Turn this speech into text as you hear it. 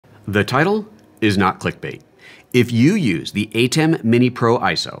The title is not clickbait. If you use the ATEM Mini Pro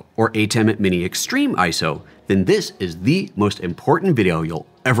ISO or ATEM Mini Extreme ISO, then this is the most important video you'll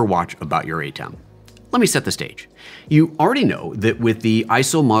ever watch about your ATEM. Let me set the stage. You already know that with the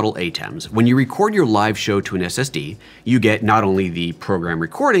ISO model ATEMs, when you record your live show to an SSD, you get not only the program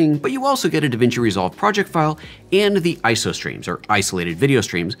recording, but you also get a DaVinci Resolve project file and the ISO streams, or isolated video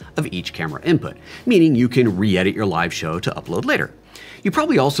streams, of each camera input, meaning you can re-edit your live show to upload later. You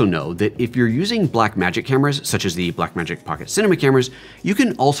probably also know that if you're using Blackmagic cameras, such as the Blackmagic Pocket Cinema cameras, you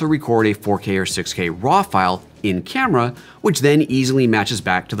can also record a 4K or 6K RAW file in camera, which then easily matches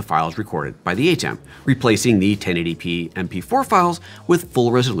back to the files recorded by the ATEM, replacing the 1080p MP4 files with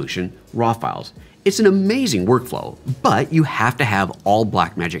full resolution RAW files. It's an amazing workflow, but you have to have all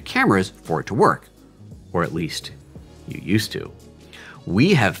Blackmagic cameras for it to work. Or at least, you used to.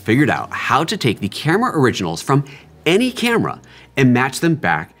 We have figured out how to take the camera originals from any camera and match them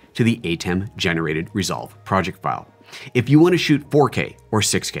back to the ATEM generated Resolve project file. If you want to shoot 4K or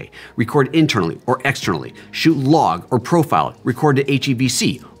 6K, record internally or externally, shoot log or profile, record to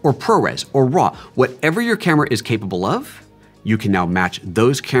HEVC or ProRes or RAW, whatever your camera is capable of, you can now match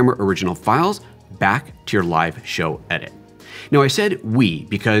those camera original files back to your live show edit. Now I said we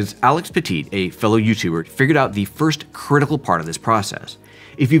because Alex Petit, a fellow YouTuber, figured out the first critical part of this process.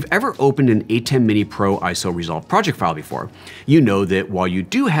 If you've ever opened an ATEM Mini Pro ISO Resolve project file before, you know that while you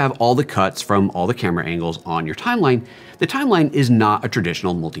do have all the cuts from all the camera angles on your timeline, the timeline is not a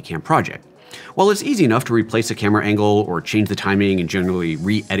traditional multicam project. While it's easy enough to replace a camera angle or change the timing and generally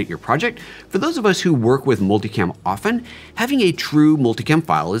re-edit your project, for those of us who work with multicam often, having a true multicam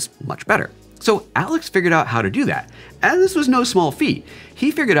file is much better. So Alex figured out how to do that, and this was no small feat. He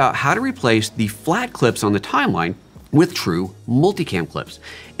figured out how to replace the flat clips on the timeline with true multicam clips.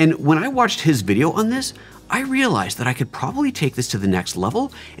 And when I watched his video on this, I realized that I could probably take this to the next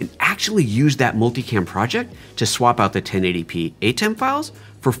level and actually use that multicam project to swap out the 1080p ATEM files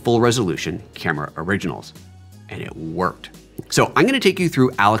for full resolution camera originals. And it worked. So I'm gonna take you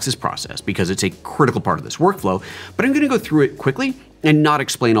through Alex's process because it's a critical part of this workflow, but I'm gonna go through it quickly and not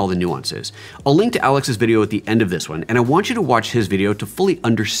explain all the nuances. I'll link to Alex's video at the end of this one, and I want you to watch his video to fully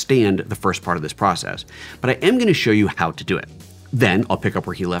understand the first part of this process, but I am gonna show you how to do it. Then I'll pick up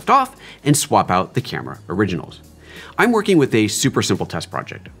where he left off and swap out the camera originals. I'm working with a super simple test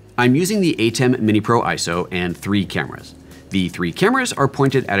project. I'm using the ATEM Mini Pro ISO and 3 cameras. The 3 cameras are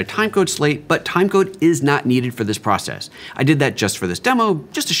pointed at a timecode slate, but timecode is not needed for this process. I did that just for this demo,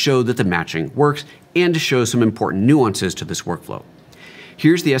 just to show that the matching works and to show some important nuances to this workflow.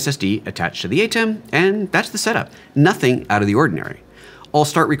 Here's the SSD attached to the ATEM, and that's the setup. Nothing out of the ordinary. I'll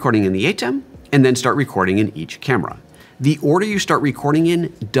start recording in the ATEM, and then start recording in each camera. The order you start recording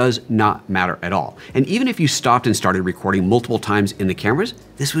in does not matter at all. And even if you stopped and started recording multiple times in the cameras,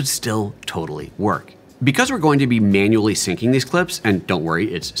 this would still totally work. Because we're going to be manually syncing these clips, and don't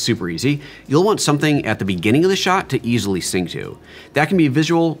worry, it's super easy, you'll want something at the beginning of the shot to easily sync to. That can be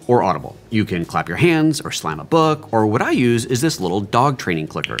visual or audible. You can clap your hands or slam a book, or what I use is this little dog training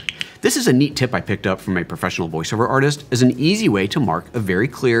clicker. This is a neat tip I picked up from a professional voiceover artist as an easy way to mark a very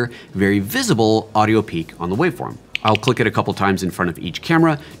clear, very visible audio peak on the waveform. I'll click it a couple times in front of each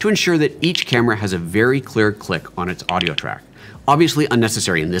camera to ensure that each camera has a very clear click on its audio track. Obviously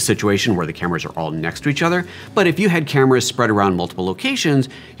unnecessary in this situation where the cameras are all next to each other, but if you had cameras spread around multiple locations,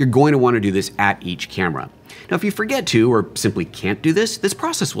 you're going to want to do this at each camera. Now, if you forget to or simply can't do this, this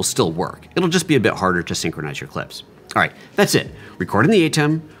process will still work. It'll just be a bit harder to synchronize your clips. All right, that's it. Record in the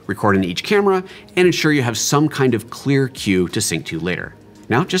ATEM, record in each camera, and ensure you have some kind of clear cue to sync to later.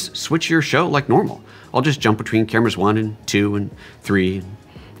 Now just switch your show like normal. I'll just jump between cameras 1 and 2 and 3, and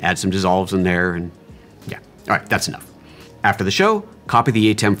add some dissolves in there, and yeah. All right, that's enough. After the show, copy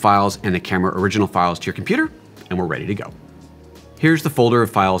the ATEM files and the camera original files to your computer, and we're ready to go. Here's the folder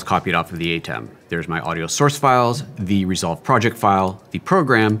of files copied off of the ATEM. There's my audio source files, the Resolve project file, the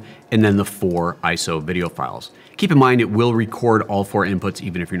program, and then the 4 ISO video files. Keep in mind it will record all 4 inputs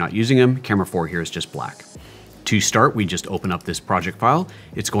even if you're not using them. Camera 4 here is just black. To start, we just open up this project file.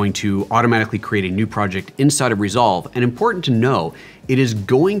 It's going to automatically create a new project inside of Resolve, and important to know, it is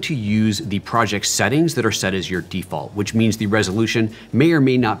going to use the project settings that are set as your default, which means the resolution may or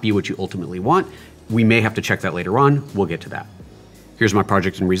may not be what you ultimately want. We may have to check that later on. We'll get to that. Here's my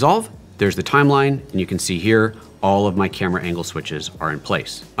project in Resolve. There's the timeline, and you can see here, all of my camera angle switches are in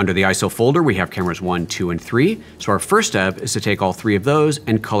place. Under the ISO folder, we have cameras 1, 2, and 3. So our first step is to take all 3 of those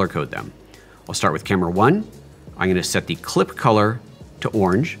and color code them. I'll start with camera 1. I'm gonna set the clip color to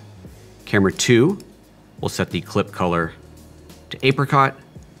orange. Camera 2, we'll set the clip color to apricot.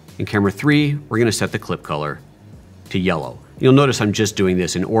 In camera 3, we're gonna set the clip color to yellow. You'll notice I'm just doing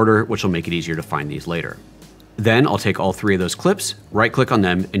this in order, which will make it easier to find these later. Then I'll take all three of those clips, right-click on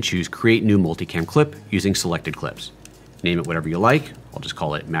them, and choose Create New Multicam Clip using selected clips. Name it whatever you like. I'll just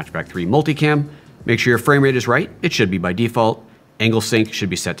call it Matchback 3 Multicam. Make sure your frame rate is right. It should be by default. Angle sync should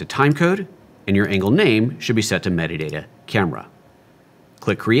be set to timecode, and your angle name should be set to metadata camera.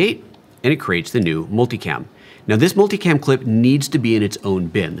 Click Create, and it creates the new multicam. Now this multicam clip needs to be in its own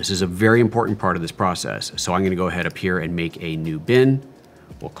bin. This is a very important part of this process. So I'm gonna go ahead up here and make a new bin.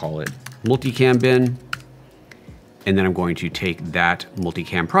 We'll call it multicam bin. And then I'm going to take that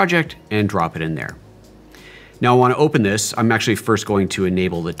multicam project and drop it in there. Now I want to open this. I'm actually first going to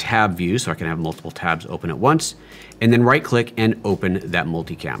enable the tab view so I can have multiple tabs open at once, and then right click and open that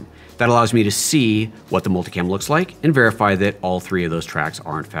multicam. That allows me to see what the multicam looks like and verify that all three of those tracks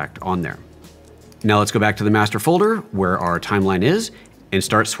are in fact on there. Now let's go back to the master folder where our timeline is and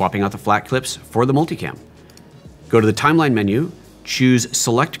start swapping out the flat clips for the multicam. Go to the timeline menu, choose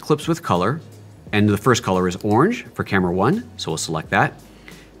select clips with color, and the first color is orange for camera 1, so we'll select that.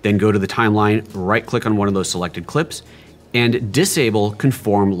 Then go to the timeline, right-click on one of those selected clips, and disable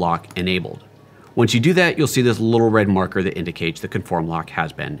Conform Lock Enabled. Once you do that, you'll see this little red marker that indicates the Conform Lock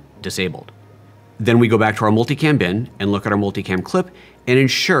has been disabled. Then we go back to our multicam bin and look at our multicam clip and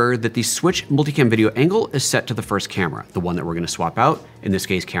ensure that the switch multicam video angle is set to the first camera, the one that we're going to swap out, in this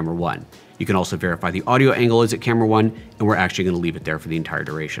case camera 1. You can also verify the audio angle is at camera 1, and we're actually going to leave it there for the entire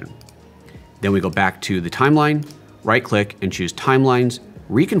duration. Then we go back to the timeline, right-click and choose Timelines,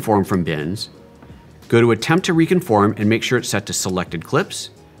 Reconform from Bins, go to Attempt to Reconform and make sure it's set to Selected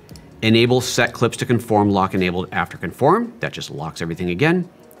Clips, enable Set Clips to Conform Lock Enabled after Conform, that just locks everything again,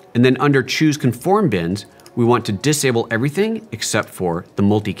 and then under Choose Conform Bins, we want to disable everything except for the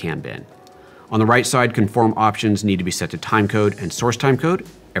multicam bin. On the right side, conform options need to be set to timecode and source timecode,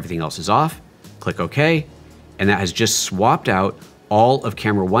 everything else is off, click OK, and that has just swapped out all of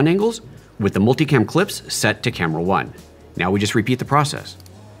camera 1 angles with the multicam clips set to camera 1. Now we just repeat the process.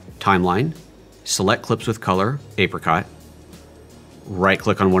 Timeline, select clips with color, apricot,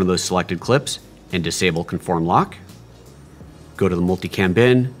 right-click on one of those selected clips and disable Conform Lock. Go to the multicam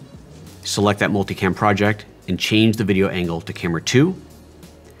bin, select that multicam project and change the video angle to camera 2.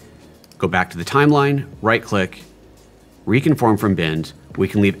 Go back to the timeline, right-click, reconform from bins. We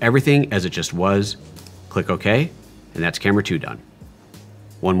can leave everything as it just was, click OK, and that's camera 2 done.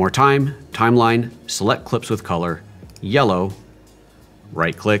 One more time, timeline, select clips with color, yellow,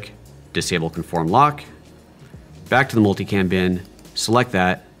 right-click, disable Conform Lock, back to the multicam bin, select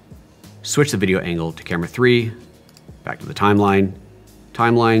that, switch the video angle to camera 3, back to the timeline,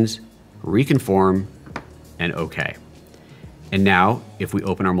 timelines, reconform, and OK. And now, if we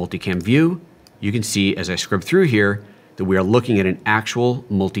open our multicam view, you can see as I scrub through here that we are looking at an actual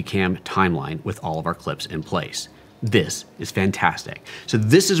multicam timeline with all of our clips in place. This is fantastic. So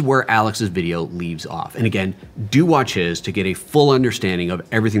this is where Alex's video leaves off. And again, do watch his to get a full understanding of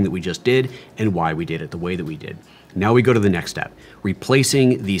everything that we just did and why we did it the way that we did. Now we go to the next step,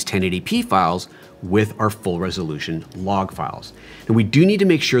 replacing these 1080p files with our full resolution log files. And we do need to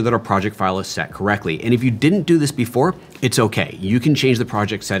make sure that our project file is set correctly. And if you didn't do this before, it's okay. You can change the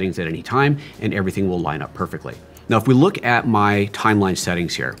project settings at any time and everything will line up perfectly. Now, if we look at my timeline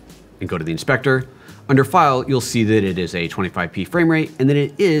settings here and go to the inspector, under File, you'll see that it is a 25p frame rate and that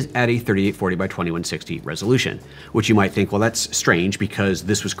it is at a 3840 by 2160 resolution, which you might think, well, that's strange because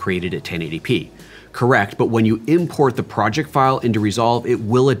this was created at 1080p. Correct, but when you import the project file into Resolve, it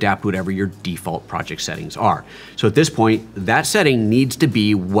will adapt whatever your default project settings are. So at this point, that setting needs to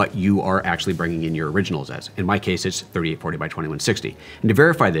be what you are actually bringing in your originals as. In my case, it's 3840 by 2160. And to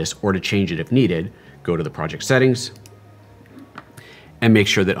verify this or to change it if needed, go to the project settings, and make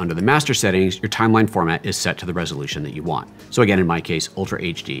sure that under the master settings, your timeline format is set to the resolution that you want. So again, in my case, Ultra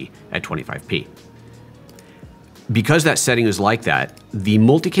HD at 25p. Because that setting is like that, the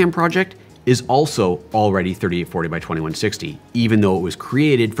multicam project is also already 3840 by 2160, even though it was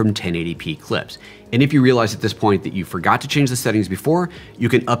created from 1080p clips. And if you realize at this point that you forgot to change the settings before, you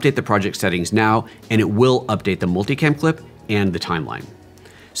can update the project settings now, and it will update the multicam clip and the timeline.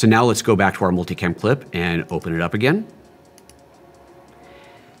 So now let's go back to our multicam clip and open it up again.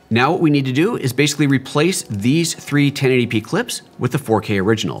 Now what we need to do is basically replace these 3 1080p clips with the 4K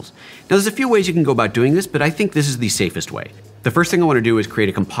originals. Now there's a few ways you can go about doing this, but I think this is the safest way. The first thing I want to do is create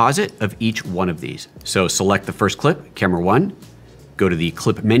a composite of each one of these. So select the first clip, camera 1, go to the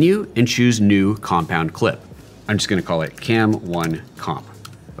clip menu and choose new compound clip. I'm just going to call it cam 1 comp.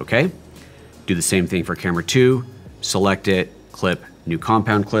 Okay? Do the same thing for camera 2, select it, clip, new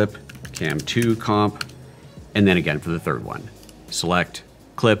compound clip, cam 2 comp, and then again for the third one. Select,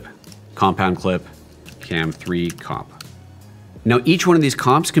 clip, compound clip, cam 3 comp. Now each one of these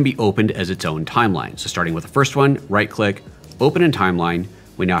comps can be opened as its own timeline. So starting with the first one, right click, open in timeline,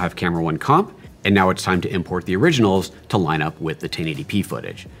 we now have camera 1 comp, and now it's time to import the originals to line up with the 1080p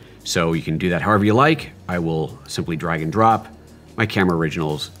footage. So you can do that however you like. I will simply drag and drop my camera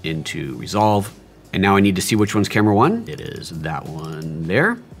originals into Resolve. And now I need to see which one's camera 1. It is that one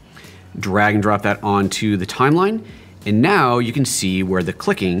there. Drag and drop that onto the timeline. And now you can see where the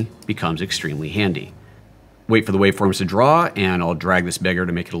clicking becomes extremely handy. Wait for the waveforms to draw, and I'll drag this bigger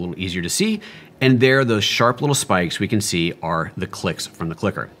to make it a little easier to see. And there, those sharp little spikes we can see are the clicks from the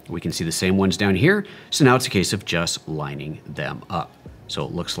clicker. We can see the same ones down here. So now it's a case of just lining them up. So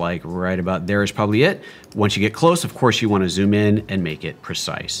it looks like right about there is probably it. Once you get close, of course, you want to zoom in and make it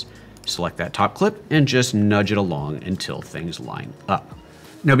precise. Select that top clip and just nudge it along until things line up.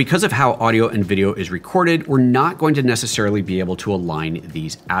 Now, because of how audio and video is recorded, we're not going to necessarily be able to align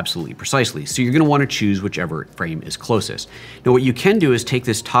these absolutely precisely. So you're going to want to choose whichever frame is closest. Now, what you can do is take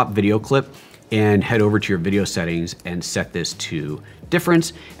this top video clip and head over to your video settings and set this to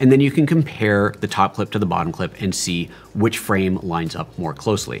difference. And then you can compare the top clip to the bottom clip and see which frame lines up more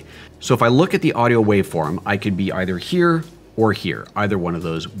closely. So if I look at the audio waveform, I could be either here or here. Either one of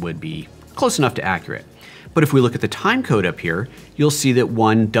those would be close enough to accurate. But if we look at the time code up here, you'll see that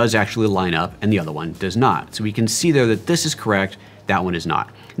one does actually line up and the other one does not. So we can see there that this is correct, that one is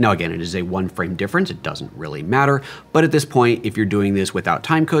not. Now again, it is a 1 frame difference, it doesn't really matter, but at this point, if you're doing this without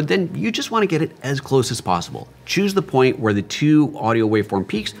time code, then you just want to get it as close as possible. Choose the point where the 2 audio waveform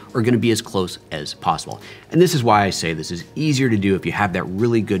peaks are going to be as close as possible. And this is why I say this is easier to do if you have that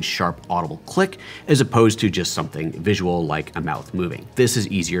really good sharp audible click, as opposed to just something visual like a mouth moving. This is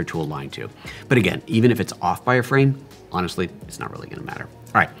easier to align to. But again, even if it's off by a frame, honestly, it's not really going to matter.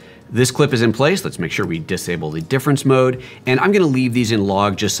 All right. This clip is in place. Let's make sure we disable the difference mode. And I'm going to leave these in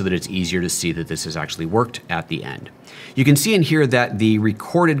log just so that it's easier to see that this has actually worked at the end. You can see in here that the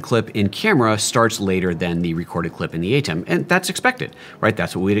recorded clip in camera starts later than the recorded clip in the ATEM, and that's expected, right?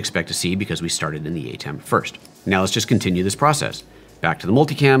 That's what we'd expect to see because we started in the ATEM first. Now let's just continue this process. Back to the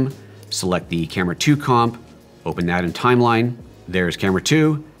multicam, select the camera 2 comp, open that in timeline. There's camera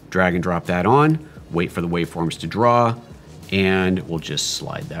 2, drag and drop that on, wait for the waveforms to draw, and we'll just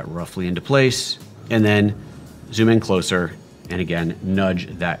slide that roughly into place and then zoom in closer and again, nudge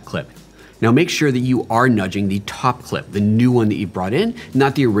that clip. Now make sure that you are nudging the top clip, the new one that you brought in,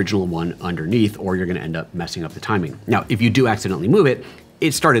 not the original one underneath, or you're gonna end up messing up the timing. Now, if you do accidentally move it,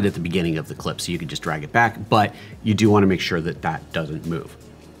 it started at the beginning of the clip, so you can just drag it back, but you do wanna make sure that that doesn't move.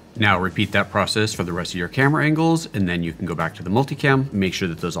 Now repeat that process for the rest of your camera angles, and then you can go back to the multicam, make sure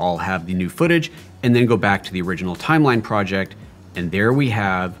that those all have the new footage, and then go back to the original timeline project, and there we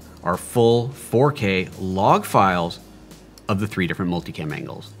have our full 4K log files of the 3 different multicam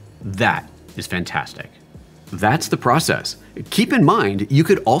angles. That is fantastic. That's the process. Keep in mind, you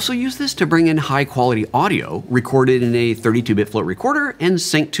could also use this to bring in high quality audio recorded in a 32-bit float recorder and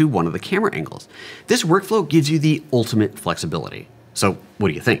sync to one of the camera angles. This workflow gives you the ultimate flexibility. So what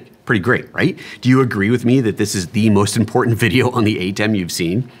do you think? Pretty great, right? Do you agree with me that this is the most important video on the ATEM you've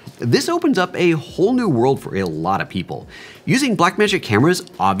seen? This opens up a whole new world for a lot of people. Using Blackmagic cameras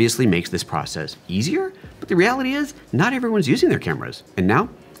obviously makes this process easier, but the reality is not everyone's using their cameras, and now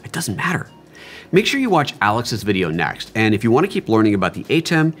it doesn't matter. Make sure you watch Alex's video next, and if you want to keep learning about the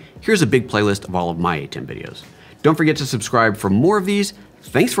ATEM, here's a big playlist of all of my ATEM videos. Don't forget to subscribe for more of these.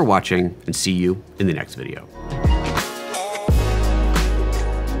 Thanks for watching, and see you in the next video.